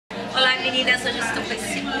Meninas, hoje eu estou com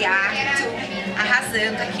esse gato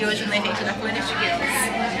arrasando aqui hoje no evento da Planet Girls.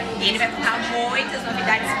 E ele vai contar muitas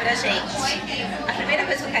novidades pra gente. A primeira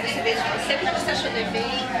coisa que eu quero saber de você, o que você achou do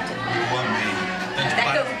evento? Eu amei.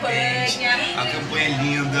 Da campanha. A campanha é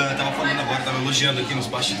linda. Eu tava falando agora, tava elogiando aqui nos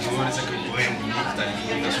bastidores. A campanha é bonita,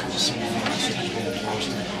 linda, as coisas são bonitas, de bom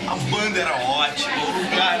gosto. A banda era ótima, o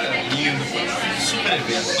lugar era lindo. Foi um super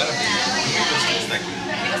evento, parabéns. Muito gostoso de estar aqui.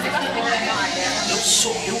 E você gosta muito da moda?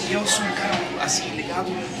 Eu sou um cara, assim, ligado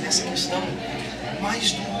nessa questão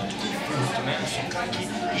mais do conforto, né? Eu sou um cara que...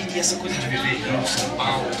 E essa coisa de viver em São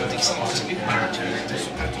Paulo, então tem que ser uma coisa bem prática, né? Então eu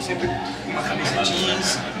sou um cara que tô sempre com uma camisa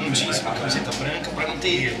jeans, um jeans com uma camiseta branca, pra não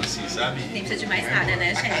ter erro, assim, sabe? Nem precisa de mais nada,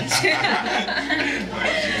 né, gente?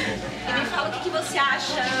 E me fala o que você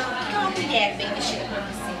acha, o que é uma mulher bem vestida pra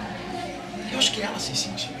você? Eu acho que ela se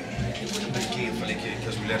sentir bem. Quando eu brinquei, eu falei que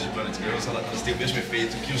as mulheres de Planet Girls, elas têm o mesmo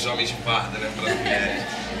efeito que os homens de farda, né, para as mulheres.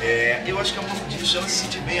 Eu acho que é uma forma de vestir, ela se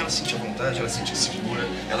sentir bem, ela se sentir à vontade, ela se sentir segura,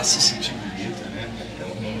 ela se sentir bonita, né?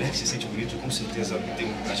 Uma mulher que se sente bonita, com certeza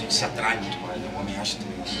a gente se atrai muito mais, né? O homem acha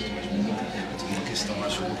também muito mais bonita. Tem uma questão,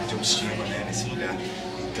 acho, de autoestima, né, nesse lugar.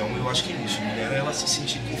 Então eu acho que é isso, a mulher, ela se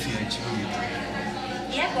sentir confiante, bonita.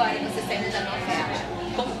 E agora, você saindo da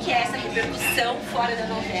novela, como que é essa repercussão fora da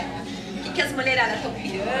novela? O que as mulheradas estão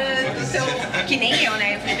pirando, então, que nem eu,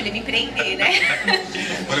 né? Eu falei pra ele me empreender, né?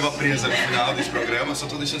 Vou levar presa no final desse programa, só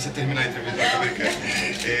tô deixando você terminar a entrevista, tô brincando.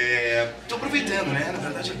 Tô aproveitando, né? Na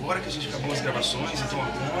verdade, agora que a gente acabou as gravações, então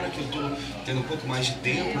agora que eu tô tendo um pouco mais de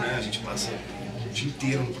tempo, né? A gente passa o dia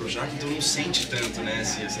inteiro no Projac, então não sente tanto, né?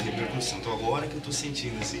 Essa repercussão. Então agora que eu tô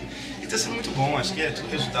sentindo, assim. E tá sendo muito bom, acho que é tudo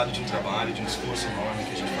resultado de um trabalho, de um esforço enorme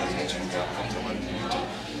que a gente faz no último tempo, é um trabalho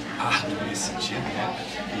muito árduo nesse sentido, né?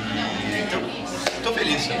 E então, tô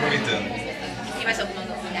feliz, tô aproveitando. Tem mais alguma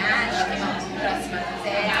novidade? Tem uma próxima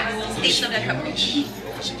novela? Tem novidade pra mim?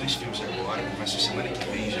 Vou fazer 2 filmes agora, começo semana que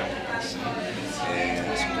vem já a preparação.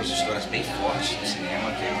 São 2 histórias bem fortes no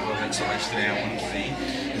cinema, que provavelmente só vai estrear ano que vem.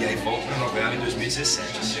 E aí volto pra novela em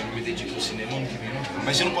 2017. Esse ano eu me dedico ao cinema, ano que vem não.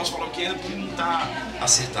 Mas eu não posso falar o que ainda porque não tá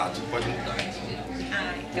acertado, pode mudar.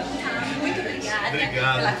 Então tá, muito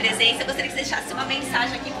obrigada pela presença. Eu gostaria que você deixasse uma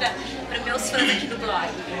mensagem aqui para meus fãs aqui do blog.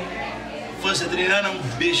 Fãs de Adriana, um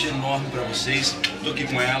beijo enorme pra vocês. Tô aqui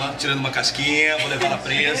com ela, tirando uma casquinha, vou levar ela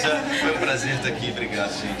presa. Foi um prazer estar aqui.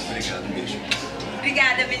 Obrigado, gente. Obrigado, um beijo.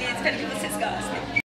 Obrigada, meninas. Espero que vocês gostem.